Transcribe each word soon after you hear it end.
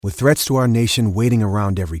With threats to our nation waiting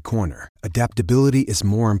around every corner, adaptability is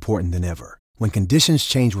more important than ever. When conditions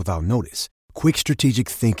change without notice, quick strategic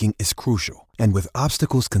thinking is crucial. And with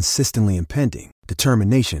obstacles consistently impending,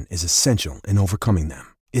 determination is essential in overcoming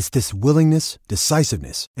them. It's this willingness,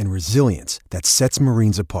 decisiveness, and resilience that sets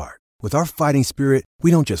Marines apart. With our fighting spirit, we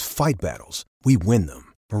don't just fight battles, we win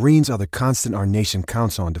them. Marines are the constant our nation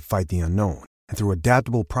counts on to fight the unknown. And through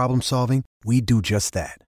adaptable problem solving, we do just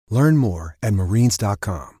that. Learn more at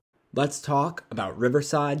marines.com. Let's talk about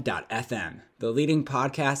Riverside.fm, the leading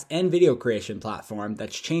podcast and video creation platform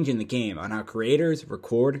that's changing the game on how creators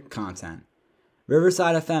record content.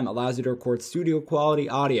 Riverside FM allows you to record studio quality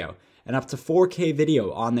audio and up to 4K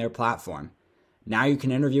video on their platform. Now you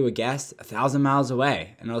can interview a guest 1,000 miles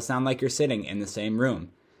away and it'll sound like you're sitting in the same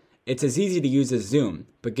room. It's as easy to use as Zoom,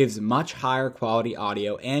 but gives much higher quality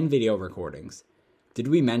audio and video recordings. Did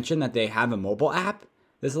we mention that they have a mobile app?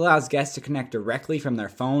 This allows guests to connect directly from their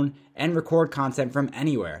phone and record content from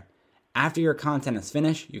anywhere. After your content is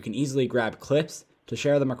finished, you can easily grab clips to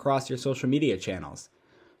share them across your social media channels.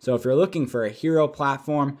 So if you're looking for a hero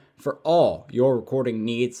platform for all your recording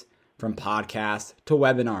needs, from podcasts to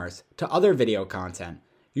webinars to other video content,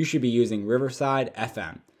 you should be using Riverside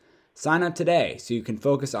FM. Sign up today so you can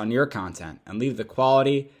focus on your content and leave the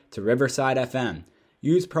quality to Riverside FM.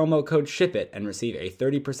 Use promo code SHIPIT and receive a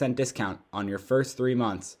 30% discount on your first 3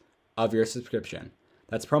 months of your subscription.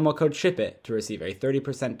 That's promo code SHIPIT to receive a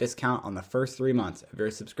 30% discount on the first 3 months of your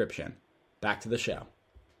subscription. Back to the show.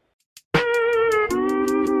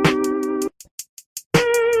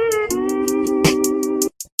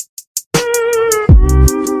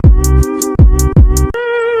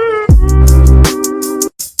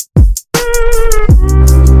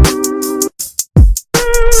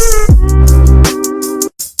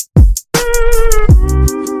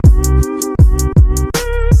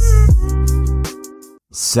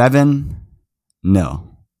 Seven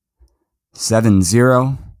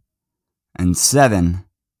 7-0, and 7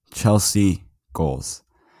 Chelsea goals.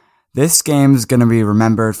 This game is going to be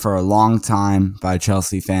remembered for a long time by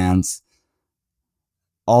Chelsea fans.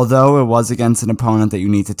 Although it was against an opponent that you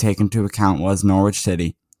need to take into account was Norwich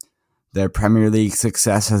City, their Premier League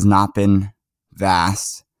success has not been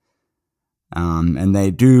vast. And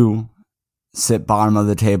they do sit bottom of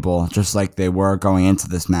the table just like they were going into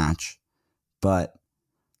this match. But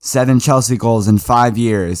 7 Chelsea goals in 5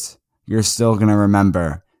 years, you're still going to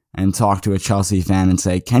remember and talk to a Chelsea fan and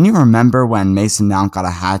say, can you remember when Mason Mount got a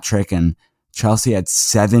hat trick and Chelsea had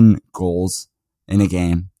 7 goals in a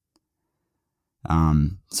game?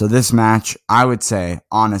 So this match, I would say,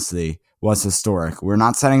 honestly, was historic. We're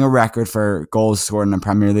not setting a record for goals scored in a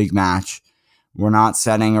Premier League match. We're not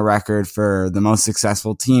setting a record for the most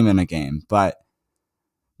successful team in a game. But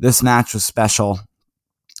this match was special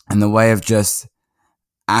in the way of just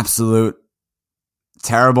absolute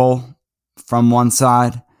terrible from one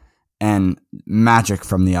side and magic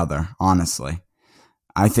from the other, honestly.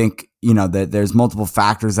 I think, that there's multiple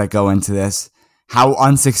factors that go into this. How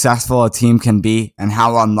unsuccessful a team can be and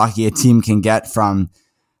how unlucky a team can get from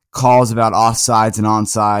calls about offsides and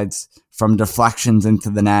onsides, from deflections into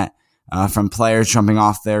the net, from players jumping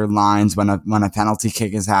off their lines when a penalty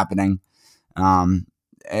kick is happening.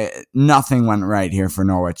 Nothing went right here for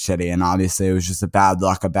Norwich City, and obviously it was just a bad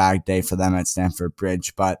day for them at Stamford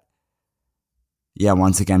Bridge. But yeah,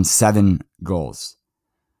 once again, 7 goals.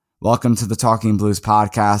 Welcome to the Talking Blues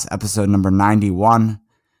podcast, episode number 91.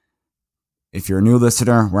 If you're a new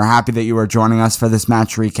listener, we're happy that you are joining us for this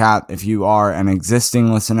match recap. If you are an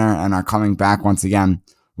existing listener and are coming back once again,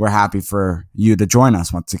 we're happy for you to join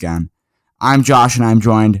us once again. I'm Josh, and I'm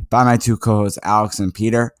joined by my 2 co-hosts, Alex and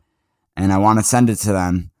Peter. And I want to send it to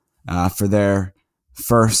them for their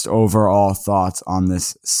first overall thoughts on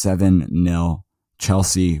this 7-0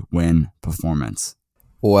 Chelsea win performance.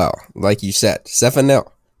 Well, like you said,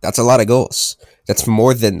 7-0. That's a lot of goals. That's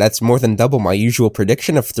more than double my usual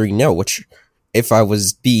prediction of 3-0, which if I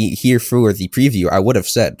was here for the preview, I would have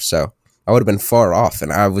said. So I would have been far off,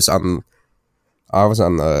 and I'm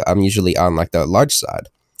usually on like the large side.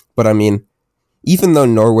 But I mean, even though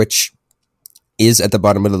Norwich is at the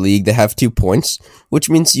bottom of the league, they have 2 points, which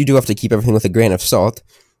means you do have to keep everything with a grain of salt.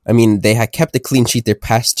 I mean, they had kept a clean sheet their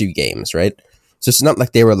past 2 games, right? So it's not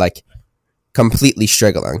like they were like completely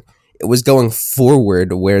struggling. It was going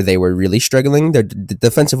forward where they were really struggling.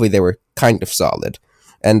 Defensively, they were kind of solid.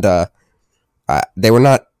 And they were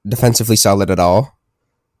not defensively solid at all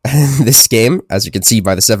this game, as you can see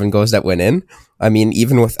by the 7 goals that went in. I mean,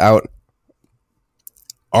 even without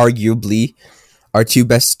arguably our 2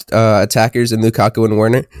 best attackers in Lukaku and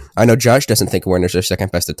Werner. I know Josh doesn't think Werner's their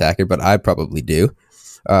second best attacker, but I probably do.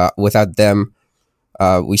 Without them,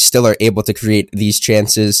 We still are able to create these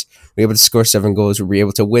chances. We're able to score 7 goals. We're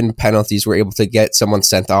able to win penalties. We're able to get someone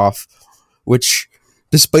sent off, which,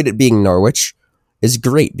 despite it being Norwich, is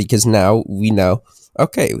great because now we know,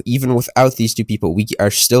 okay, even without these two people, we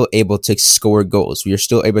are still able to score goals. We are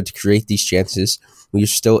still able to create these chances. We are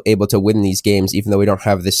still able to win these games, even though we don't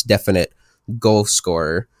have this definite goal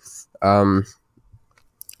scorer. Callum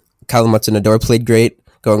Hudson-Odoi played great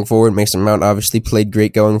going forward. Mason Mount obviously played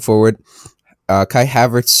great going forward. Kai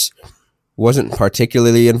Havertz wasn't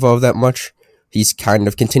particularly involved that much. He's kind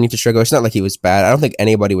of continued to struggle. It's not like he was bad. I don't think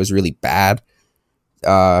anybody was really bad.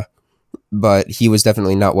 But he was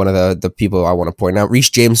definitely not one of the people I want to point out. Reece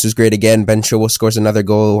James was great again. Ben Chilwell scores another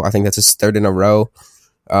goal. I think that's his 3rd in a row.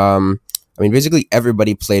 Basically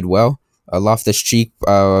everybody played well. Loftus-Cheek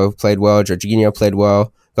played well. Jorginho played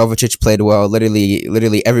well. Kovacic played well.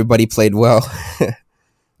 Literally everybody played well.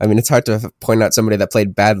 It's hard to point out somebody that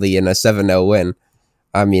played badly in a 7-0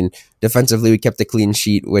 win. Defensively, we kept a clean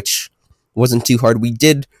sheet, which wasn't too hard. We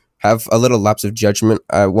did have a little lapse of judgment.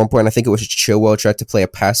 At one point, I think it was Chilwell tried to play a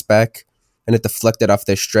pass back, and it deflected off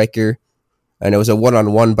their striker, and it was a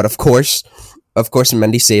 1-on-1, but of course,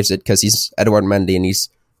 Mendy saves it because he's Edouard Mendy, and he's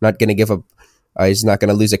not going to give up, he's not going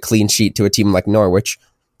to lose a clean sheet to a team like Norwich.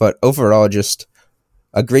 But overall, just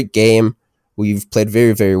a great game. We've played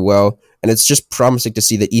very, very well, and it's just promising to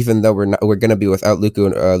see that even though we're going to be without Lukaku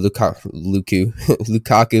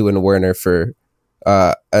and Werner for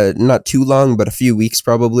not too long, but a few weeks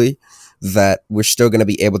probably, that we're still going to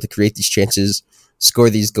be able to create these chances,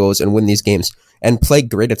 score these goals, and win these games, and play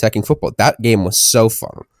great attacking football. That game was so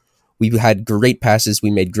fun. We had great passes.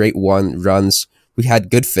 We made great runs. We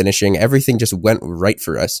had good finishing. Everything just went right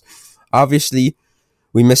for us. Obviously,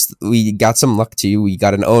 we got some luck too. We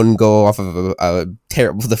got an own goal off of a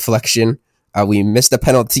terrible deflection. We missed a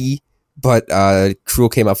penalty, but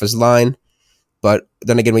Krul came off his line. But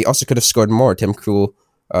then again, we also could have scored more. Tim Krul,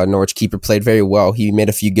 Norwich keeper, played very well. He made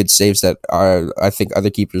a few good saves that I think other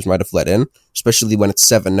keepers might have let in, especially when it's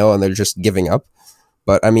 7-0 and they're just giving up.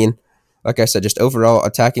 But like I said, just overall,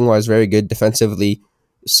 attacking-wise, very good. Defensively,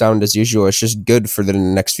 sound as usual. It's just good for the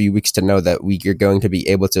next few weeks to know that we're going to be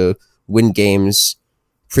able to win games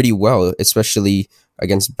pretty well, especially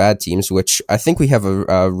against bad teams, which I think we have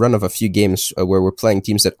a run of a few games where we're playing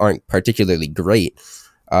teams that aren't particularly great.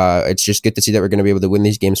 It's just good to see that we're going to be able to win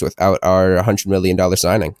these games without our $100 million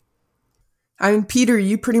signing. Peter,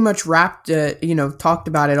 you pretty much talked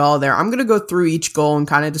about it all there. I'm going to go through each goal and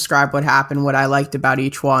kind of describe what happened, what I liked about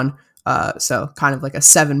each one. So kind of like a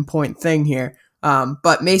 7-point thing here.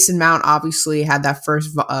 But Mason Mount obviously had that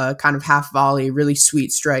first kind of half volley, really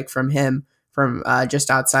sweet strike from him from just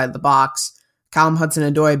outside the box. Callum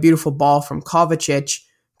Hudson-Odoi, a beautiful ball from Kovacic,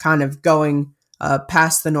 kind of going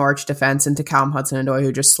past the Norwich defense into Callum Hudson-Odoi,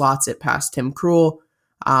 who just slots it past Tim Krul.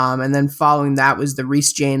 And then following that was the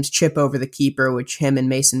Reece James chip over the keeper, which him and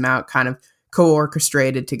Mason Mount kind of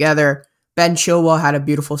co-orchestrated together. Ben Chilwell had a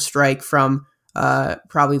beautiful strike from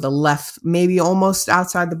probably the left, maybe almost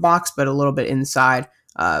outside the box, but a little bit inside.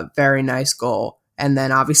 Very nice goal. And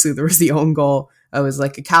then obviously there was the own goal. It was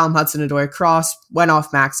like a Callum Hudson-Odoi cross, went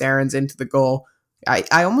off Max Aarons into the goal.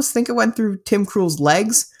 I almost think it went through Tim Krul's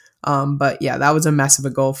legs. But yeah, that was a mess of a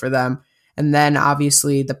goal for them. And then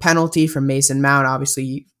obviously the penalty from Mason Mount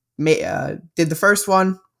obviously did the first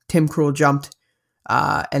one. Tim Krul jumped,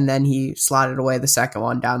 and then he slotted away the second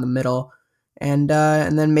one down the middle. And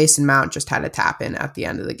then Mason Mount just had a tap in at the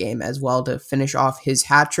end of the game as well to finish off his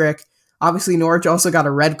hat trick. Obviously, Norwich also got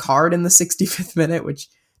a red card in the 65th minute, which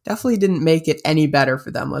definitely didn't make it any better for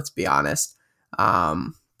them, let's be honest.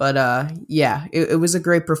 It was a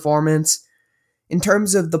great performance. In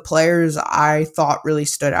terms of the players I thought really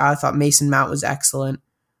stood out, I thought Mason Mount was excellent.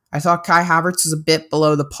 I thought Kai Havertz was a bit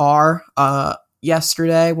below the par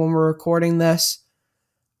yesterday when we're recording this.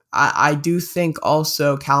 I do think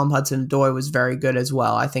also Callum Hudson-Odoi was very good as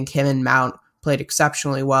well. I think him and Mount played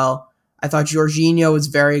exceptionally well. I thought Jorginho was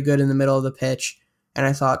very good in the middle of the pitch, and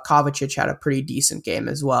I thought Kovacic had a pretty decent game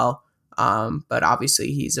as well. But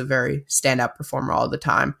obviously he's a very standout performer all the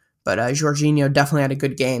time. But Jorginho definitely had a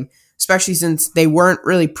good game, especially since they weren't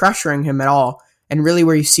really pressuring him at all. And really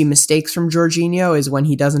where you see mistakes from Jorginho is when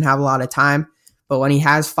he doesn't have a lot of time. But when he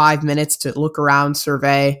has 5 minutes to look around,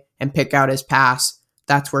 survey, and pick out his pass,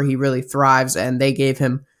 that's where he really thrives. And they gave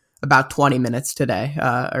him about 20 minutes today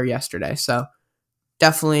or yesterday. So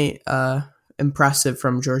definitely impressive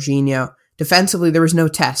from Jorginho. Defensively, there was no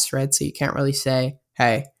test, right? So you can't really say,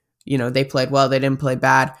 hey, they played well, they didn't play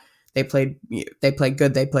bad. They played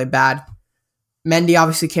good, they played bad. Mendy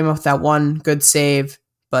obviously came up with that one good save,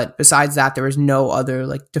 but besides that, there was no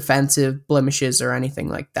other defensive blemishes or anything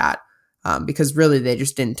like that. because really they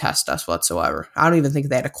just didn't test us whatsoever. I don't even think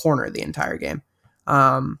they had a corner the entire game.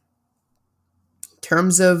 In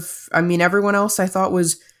terms of, everyone else I thought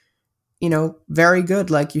was, very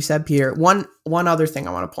good, like you said, Peter. One other thing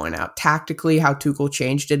I want to point out, tactically, how Tuchel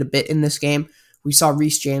changed it a bit in this game. We saw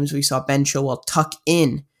Reece James, we saw Ben Chilwell tuck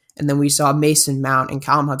in, and then we saw Mason Mount and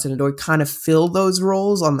Callum Hudson-Odoi kind of fill those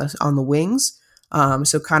roles on the wings.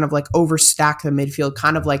 So kind of like overstack the midfield,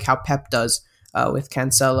 kind of like how Pep does with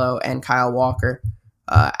Cancelo and Kyle Walker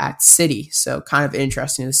at City. So kind of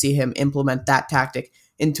interesting to see him implement that tactic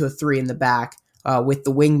into a three in the back with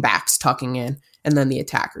the wing backs tucking in and then the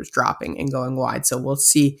attackers dropping and going wide. So we'll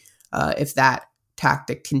see if that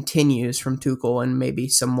tactic continues from Tuchel and maybe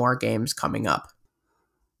some more games coming up.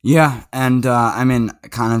 Yeah, and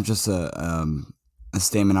kind of just a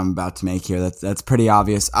statement I'm about to make here. That's pretty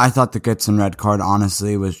obvious. I thought the Goodson red card,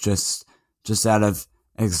 honestly, was just out of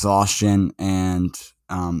exhaustion and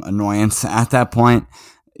annoyance at that point.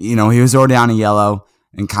 He was already on a yellow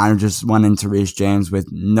and kind of just went into Reece James with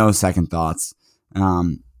no second thoughts.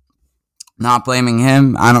 Not blaming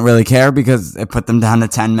him. I don't really care because it put them down to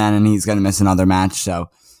 10 men and he's going to miss another match. So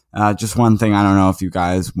just one thing I don't know if you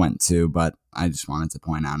guys went to, but I just wanted to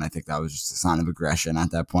point out. I think that was just a sign of aggression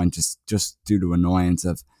at that point, just due to annoyance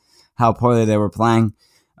of how poorly they were playing.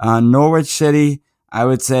 Norwich City, I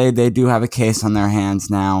would say they do have a case on their hands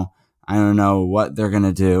now. I don't know what they're going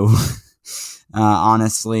to do.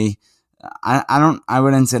 Honestly, I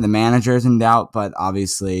wouldn't say the manager's in doubt, but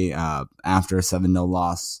obviously after a 7-0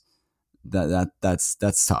 loss,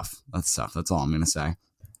 that's tough. That's tough. That's all I'm going to say.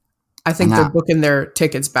 I think they're booking their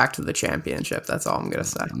tickets back to the championship. That's all I'm going to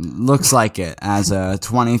say. Looks like it, as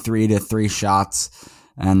 23-3 shots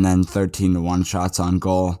and then 13-1 shots on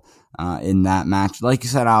goal in that match. Like you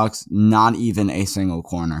said, Alex, not even a single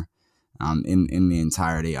corner in the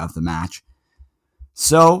entirety of the match.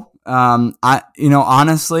 So,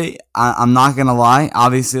 honestly, I'm not going to lie.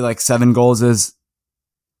 Obviously, like 7 goals is,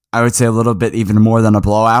 I would say, a little bit even more than a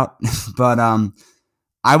blowout. But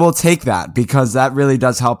I will take that because that really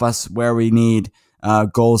does help us where we need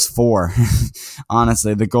goals for.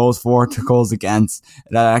 Honestly, the goals for to goals against,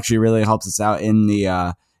 that actually really helps us out in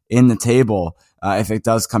the table if it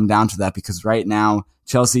does come down to that, because right now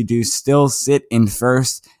Chelsea do still sit in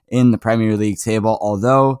first in the Premier League table,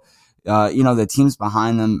 although the teams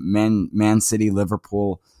behind them, Man City,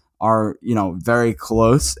 Liverpool, are very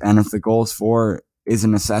close, and if the goals for is a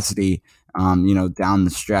necessity, down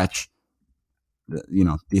the stretch,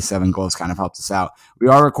 these 7 goals kind of helps us out. We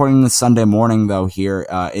are recording this Sunday morning, though, here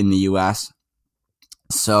in the U.S.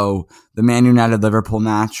 So the Man United Liverpool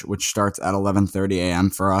match, which starts at 11:30 a.m.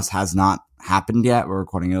 for us, has not happened yet. We're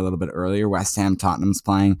recording it a little bit earlier. West Ham Tottenham's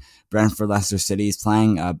playing. Brentford Leicester City is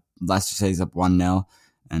playing. Leicester City's up 1-0,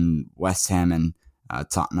 and West Ham and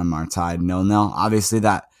Tottenham are tied 0-0. Obviously,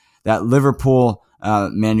 that Liverpool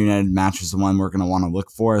Man United match is the one we're going to want to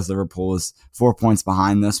look for, as Liverpool is 4 points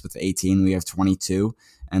behind us with 18. We have 22.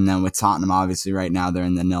 And then with Tottenham, obviously, right now they're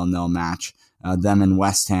in the 0-0 match. Them and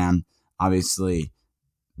West Ham, obviously,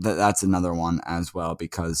 that's another one as well,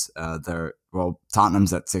 because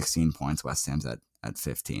Tottenham's at 16 points, West Ham's at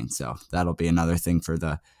 15. So that'll be another thing for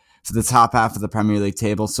the top half of the Premier League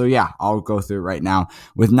table. So yeah, I'll go through it right now.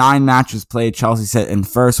 With 9 matches played, Chelsea sit in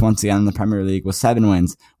first once again in the Premier League with 7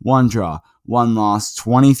 wins, 1 draw, 1 loss,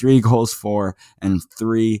 23 goals for, and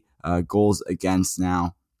 3 goals against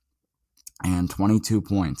now, and 22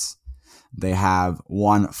 points. They have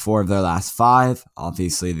won 4 of their last 5.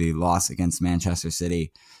 Obviously, the loss against Manchester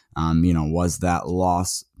City, was that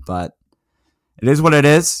loss, but it is what it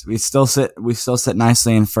is. We still sit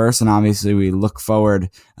nicely in first, and obviously we look forward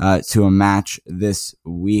to a match this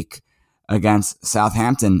week against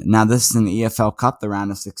Southampton. Now, this is in the EFL Cup, the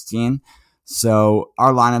round of 16. So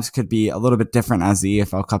our lineups could be a little bit different, as the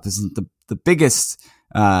EFL Cup isn't the biggest,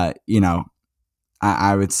 I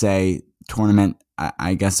would say, tournament,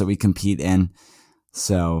 I guess, that we compete in.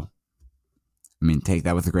 So, take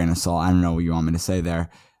that with a grain of salt. I don't know what you want me to say there.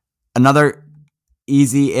 Another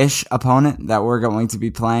easy-ish opponent that we're going to be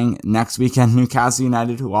playing next weekend, Newcastle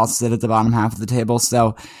United, who also sit at the bottom half of the table.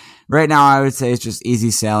 So right now I would say it's just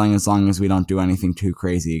easy sailing as long as we don't do anything too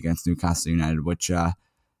crazy against Newcastle United, which I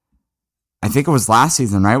think it was last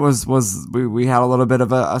season, right? We had a little bit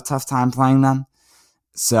of a tough time playing them.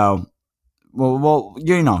 So, well,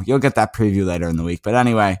 you'll get that preview later in the week. But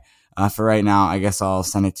anyway, for right now, I guess I'll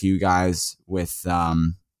send it to you guys with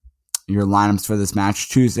your lineups for this match.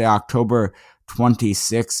 Tuesday, October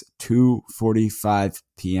 26, 2:45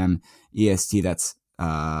 p.m. EST. That's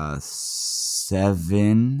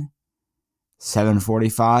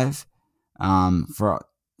 7:45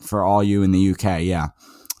 for all you in the UK. Yeah.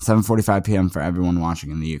 7:45 p.m. for everyone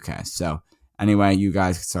watching in the UK. So anyway, you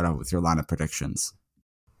guys can start out with your lineup predictions.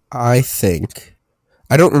 I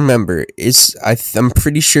don't remember. I'm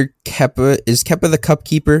pretty sure is Kepa the cup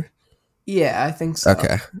keeper? Yeah, I think so.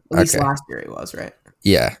 Okay. At least last year he was, right?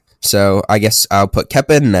 Yeah. So I guess I'll put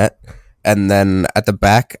Kepa in net, and then at the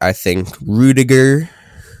back, I think Rudiger,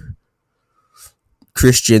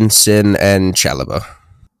 Christensen, and Chalobah.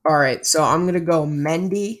 All right, so I'm going to go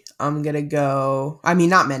Mendy. Not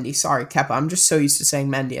Mendy, sorry, Kepa. I'm just so used to saying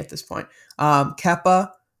Mendy at this point.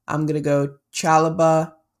 Kepa, I'm going to go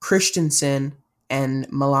Chalobah, Christensen, and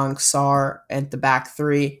Malang Sarr at the back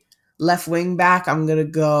three. Left wing back, I'm going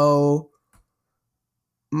to go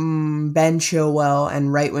Ben Chilwell,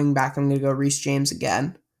 and right wing back, I'm going to go Reece James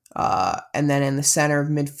again. And then in the center of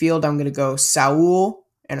midfield, I'm going to go Saul,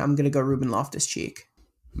 and I'm going to go Ruben Loftus-Cheek.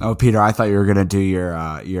 Oh, Peter, I thought you were gonna do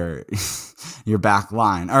your your back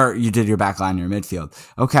line, or you did your back line, your midfield.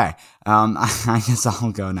 Okay, I guess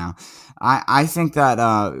I'll go now. I think that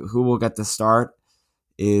who will get the start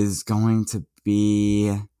is going to be,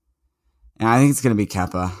 and I think it's going to be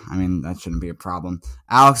Kepa. I mean, that shouldn't be a problem.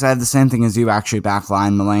 Alex, I had the same thing as you, actually, back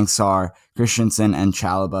line, Malang Sarr, Christensen, and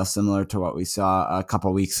Chalobah, similar to what we saw a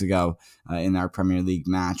couple weeks ago in our Premier League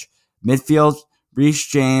match. Midfield, Reece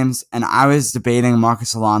James, and I was debating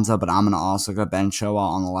Marcus Alonso, but I'm going to also go Ben Chilwell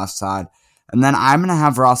on the left side. And then I'm going to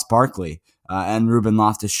have Ross Barkley and Ruben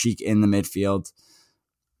Loftus-Cheek in the midfield.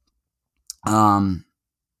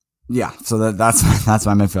 Yeah, so that's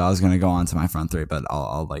my midfield. I was going to go on to my front three, but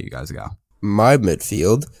I'll let you guys go. My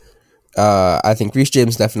midfield, I think Reece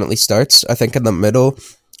James definitely starts. I think in the middle,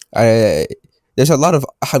 there's a lot of,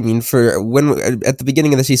 at the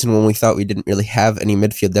beginning of the season when we thought we didn't really have any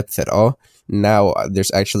midfield depth at all, now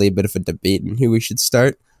there's actually a bit of a debate in who we should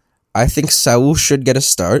start. I think Saul should get a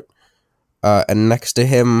start, and next to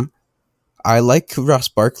him, I like Ross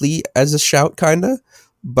Barkley as a shout, kinda,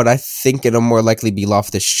 but I think it'll more likely be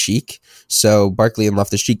Loftus-Cheek. So Barkley and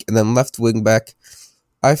Loftus-Cheek, and then left wing back,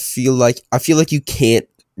 I feel like you can't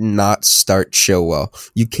not start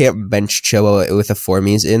Chilwell. You can't bench Chilwell with a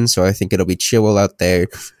formies in, so I think it'll be Chilwell out there.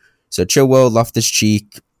 So Chilwell,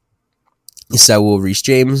 Loftus-Cheek, Saul, Reece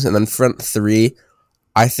James, and then front three.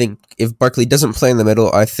 I think if Barkley doesn't play in the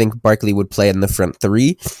middle, I think Barkley would play in the front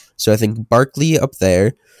three. So I think Barkley up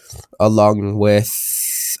there, along with,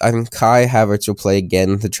 I think Kai Havertz will play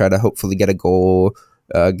again to try to hopefully get a goal,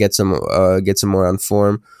 get some more on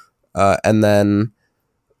form, and then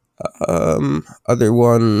other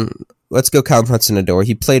one. Let's go Callum Hudson-Odoi.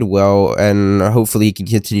 He played well, and hopefully he can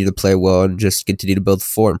continue to play well and just continue to build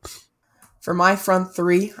form. For my front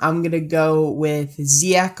three, I'm going to go with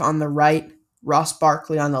Ziyech on the right, Ross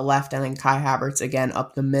Barkley on the left, and then Kai Havertz again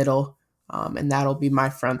up the middle. And that'll be my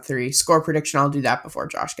front three. Score prediction, I'll do that before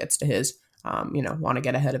Josh gets to his. Want to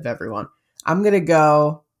get ahead of everyone. I'm going to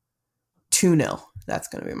go 2-0. That's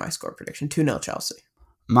going to be my score prediction. 2-0 Chelsea.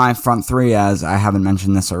 My front three, as I haven't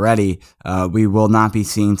mentioned this already, we will not be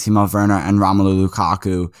seeing Timo Werner and Romelu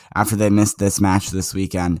Lukaku after they missed this match this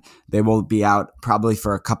weekend. They will be out probably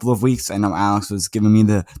for a couple of weeks. I know Alex was giving me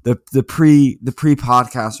the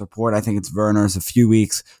pre-podcast report. I think it's Werner's a few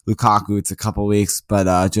weeks, Lukaku it's a couple weeks,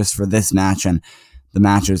 but just for this match and the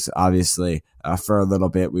matches, obviously, for a little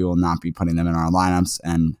bit, we will not be putting them in our lineups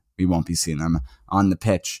and we won't be seeing them on the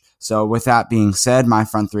pitch. So with that being said, my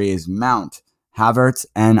front three is Mount, Havertz,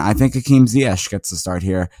 and I think Hakim Ziyech gets to start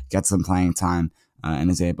here, gets some playing time, and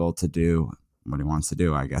is able to do what he wants to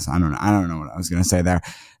do, I guess. I don't know what I was going to say there.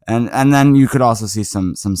 And then you could also see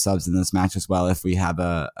some subs in this match as well if we have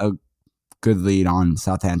a good lead on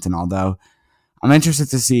Southampton, although I'm interested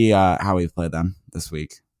to see how we play them this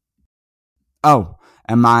week. Oh,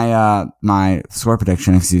 and my score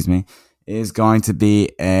prediction, is going to be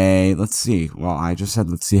let's see. Well, I just said,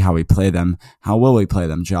 let's see how we play them. How will we play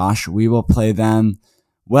them, Josh? We will play them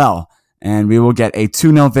well, and we will get a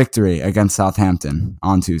 2-0 victory against Southampton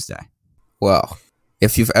on Tuesday. Well,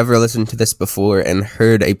 if you've ever listened to this before and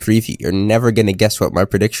heard a preview, you're never going to guess what my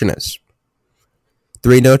prediction is.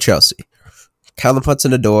 3-0 Chelsea. Callum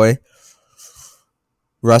Hudson-Odoi,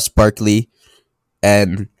 Ross Barkley,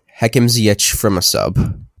 and Hakim Ziyech from a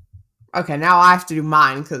sub. Okay, now I have to do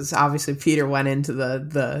mine because obviously Peter went into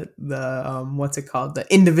the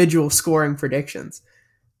individual scoring predictions.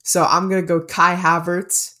 So I'm gonna go Kai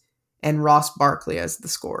Havertz and Ross Barkley as the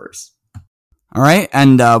scorers. All right,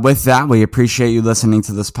 and with that, we appreciate you listening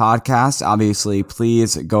to this podcast. Obviously,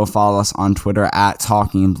 please go follow us on Twitter at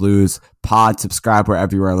Talking Blues Pod. Subscribe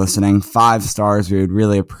wherever you are listening. 5 stars, we would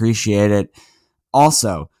really appreciate it.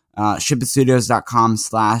 Also,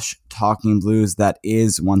 shipitstudios.com/talkingblues. That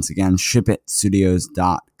is, once again,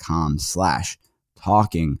 shipitstudios.com/talkingblues.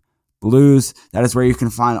 Talking Blues. That is where you can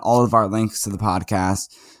find all of our links to the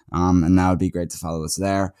podcast, and that would be great to follow us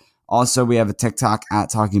there. Also, we have a TikTok at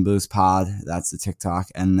Talking Blues Pod. That's the TikTok.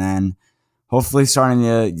 And then hopefully starting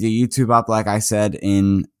the YouTube up, like I said,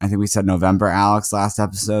 I think we said November, Alex, last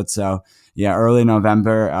episode. So yeah, early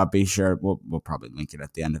November. Be sure we'll probably link it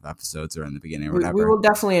at the end of episodes or in the beginning or whatever. We will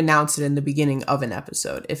definitely announce it in the beginning of an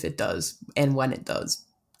episode if it does, and when it does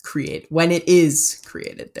when it is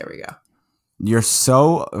created. There we go. You're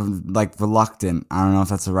so reluctant. I don't know if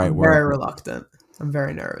that's the right word. Very reluctant. I'm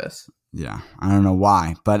very nervous. Yeah, I don't know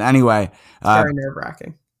why, but anyway, very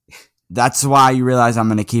nerve-wracking. That's why you realize I'm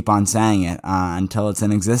going to keep on saying it until it's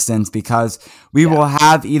in existence, because we will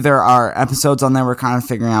have either our episodes on there. We're kind of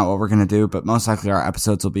figuring out what we're going to do, but most likely our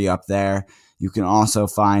episodes will be up there. You can also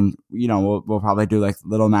find, we'll probably do like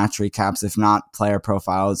little match recaps, if not player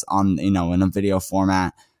profiles on, in a video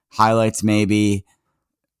format. Highlights maybe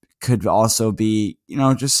could also be,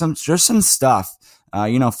 just some stuff.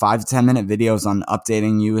 5 to 10 minute videos on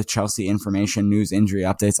updating you with Chelsea information, news, injury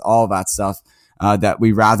updates, all of that stuff that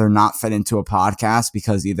we rather not fit into a podcast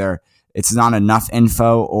because either it's not enough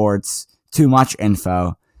info or it's too much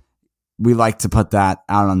info. We like to put that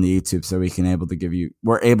out on the YouTube so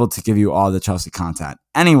we're able to give you all the Chelsea content.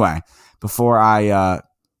 Anyway, before I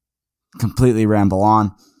completely ramble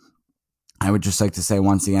on, I would just like to say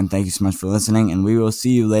once again, thank you so much for listening, and we will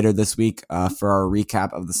see you later this week for our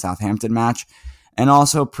recap of the Southampton match. And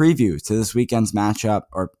also preview to this weekend's matchup,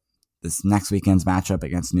 or this next weekend's matchup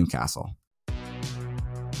against Newcastle.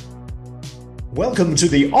 Welcome to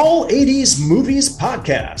the All 80s Movies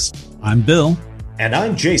Podcast. I'm Bill. And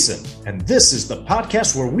I'm Jason. And this is the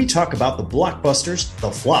podcast where we talk about the blockbusters,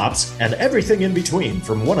 the flops, and everything in between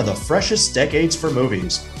from one of the freshest decades for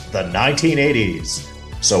movies, the 1980s.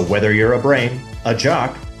 So whether you're a brain, a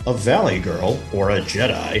jock, a valley girl, or a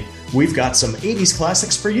Jedi, we've got some 80s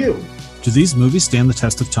classics for you. Do these movies stand the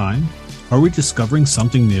test of time? Are we discovering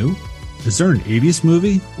something new? Is there an 80s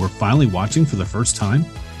movie we're finally watching for the first time?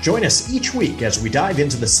 Join us each week as we dive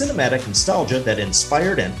into the cinematic nostalgia that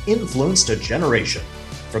inspired and influenced a generation.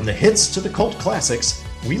 From the hits to the cult classics,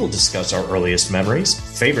 we'll discuss our earliest memories,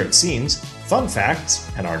 favorite scenes, fun facts,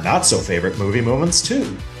 and our not-so-favorite movie moments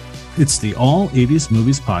too. It's the All 80s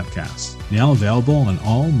Movies Podcast, now available on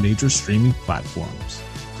all major streaming platforms.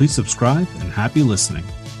 Please subscribe and happy listening.